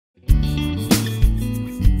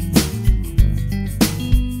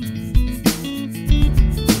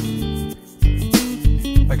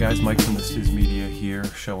guys, Mike from the Stiz Media here,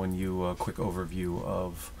 showing you a quick overview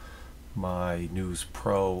of my News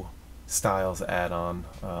Pro Styles add-on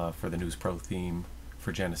for the News Pro theme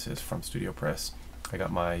for Genesis from Studiopress. I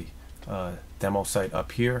got my demo site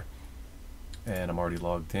up here, and I'm already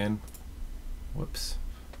logged in. Whoops,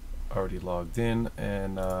 already logged in,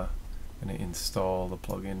 and I'm going to install the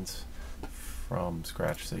plugins from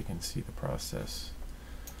scratch so you can see the process.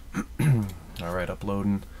 Alright,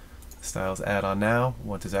 uploading Styles add-on now.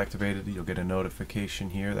 Once it's activated, you'll get a notification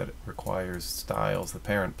here that it requires Styles, the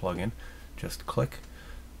parent plugin. Just click,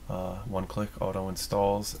 one click, auto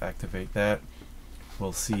installs, activate that.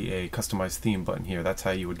 We'll see a customize theme button here. That's how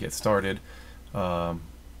you would get started. You're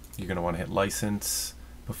going to want to hit license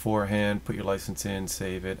beforehand, put your license in,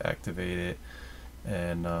 save it, activate it,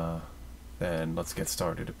 and then let's get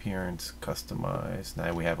started. Appearance, customize.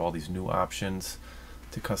 Now we have all these new options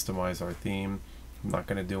to customize our theme. I'm not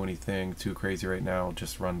going to do anything too crazy right now. I'll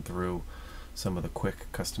just run through some of the quick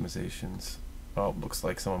customizations. Oh, looks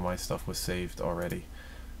like some of my stuff was saved already.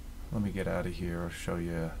 Let me get out of here. I'll show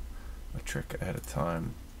you a trick ahead of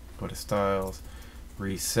time. Go to Styles,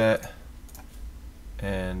 Reset,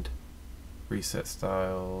 and Reset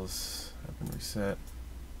Styles. Have been reset.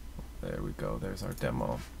 There we go. There's our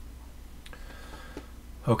demo.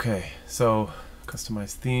 Okay, so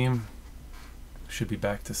customize theme. Should be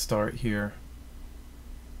back to start here.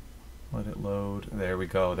 Let it load. There we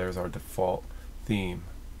go. There's our default theme.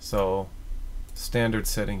 So standard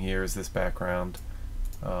setting here is this background.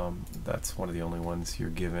 That's one of the only ones you're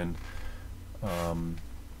given.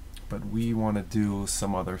 But we want to do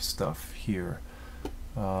some other stuff here.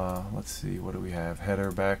 Let's see, what do we have?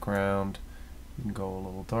 Header background. We can go a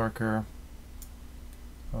little darker.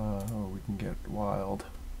 Or we can get wild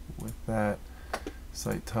with that.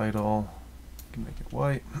 Site title. We can make it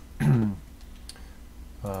white.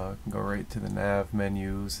 Can go right to the nav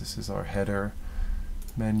menus. This is our header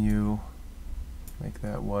menu. Make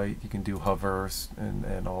that white. You can do hovers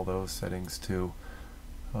and all those settings too.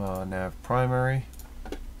 Nav primary.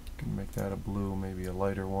 You can make that a blue, maybe a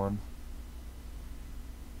lighter one.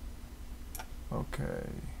 Okay.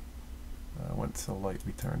 Went so light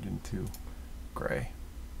we turned into gray.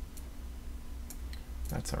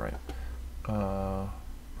 That's alright.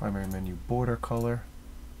 Primary menu border color.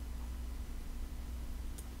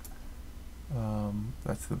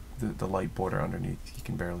 That's the light border underneath. You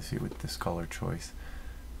can barely see it with this color choice.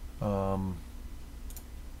 Make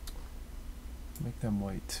them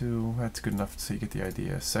white too. That's good enough so you get the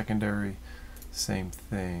idea. Secondary, same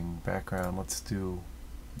thing. Background, let's do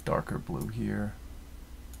darker blue here.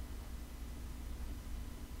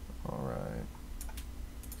 Alright.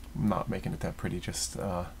 I'm not making it that pretty, just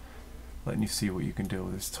letting you see what you can do.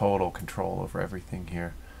 There's total control over everything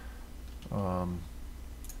here.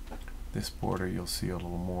 This border you'll see a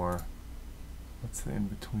little more. What's the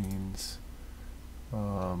in-betweens?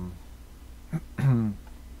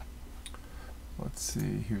 Let's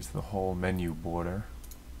see, here's the whole menu border.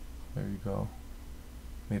 There you go.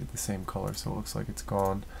 Made it the same color so it looks like it's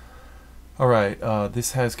gone. Alright,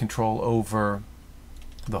 this has control over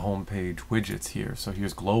the home page widgets here. So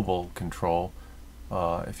here's global control.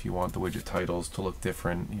 If you want the widget titles to look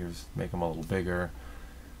different, here's make them a little bigger.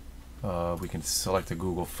 We can select a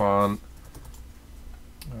Google font.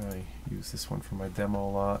 I use this one for my demo a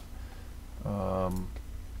lot.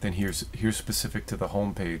 Then here's specific to the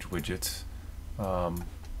home page widgets. I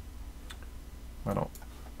don't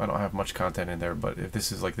have much content in there, but if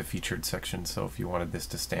this is like the featured section, so if you wanted this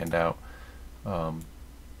to stand out,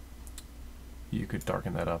 you could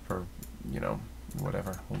darken that up, or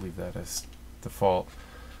whatever. We'll leave that as default.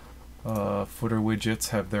 Footer widgets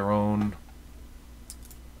have their own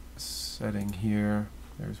setting here.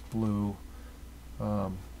 There's blue.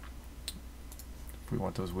 If we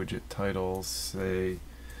want those widget titles, say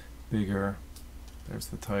bigger, there's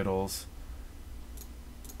the titles.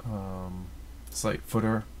 Site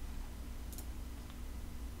footer.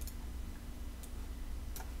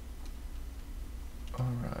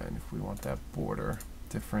 Alright, and if we want that border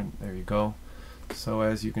different, there you go. So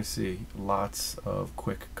as you can see, lots of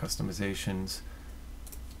quick customizations.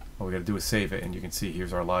 All we gotta do is save it, and you can see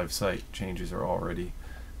here's our live site. Changes are already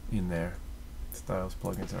in there. Styles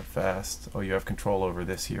plugins are fast. Oh, you have control over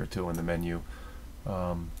this here too in the menu.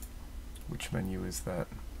 Which menu is that?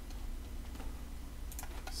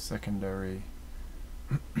 Secondary.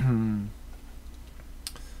 I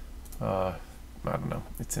don't know.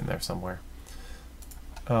 It's in there somewhere.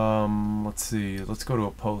 Let's see. Let's go to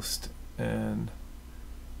a post and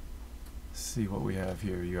see what we have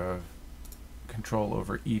here. You have control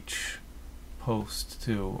over each post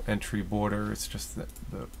to entry border. It's just the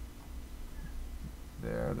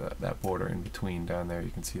there, that border in between down there, you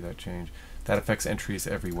can see that change. That affects entries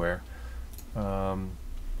everywhere.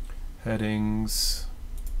 Headings,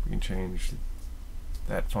 we can change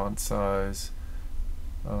that font size,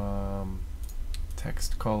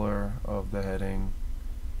 text color of the heading,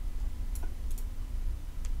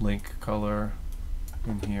 link color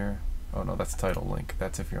in here. Oh no, that's title link.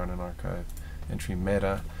 That's if you're on an archive. Entry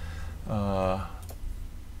meta. You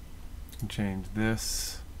can change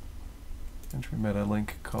this. Entry meta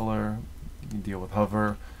link color. You can deal with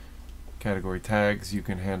hover. Category tags you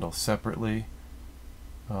can handle separately.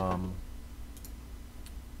 If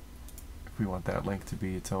we want that link to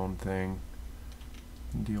be its own thing,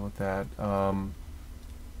 you can deal with that.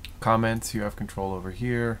 Comments you have control over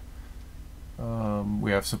here.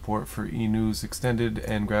 We have support for eNews Extended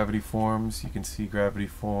and Gravity Forms. You can see Gravity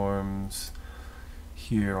Forms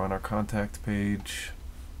here on our contact page.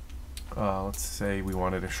 Let's say we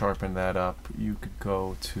wanted to sharpen that up. You could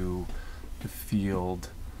go to the field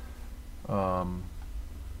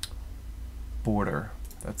border.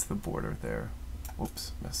 That's the border there.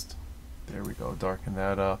 Whoops, missed. There we go. Darken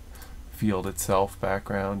that up. Field itself,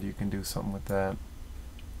 background, you can do something with that.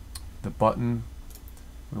 The button,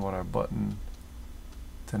 we want our button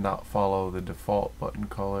to not follow the default button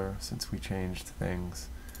color. Since we changed things,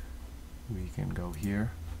 we can go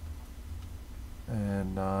here,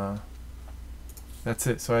 and that's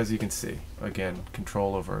it. So as you can see, again,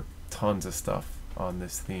 control over tons of stuff on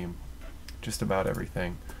this theme, just about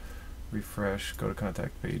everything. Refresh, go to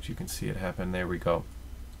contact page, you can see it happen. There we go.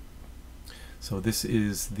 So this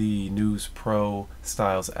is the News Pro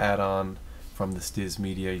Styles add-on from the Stiz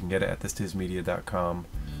Media. You can get it at thestizmedia.com.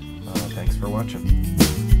 Thanks for watching.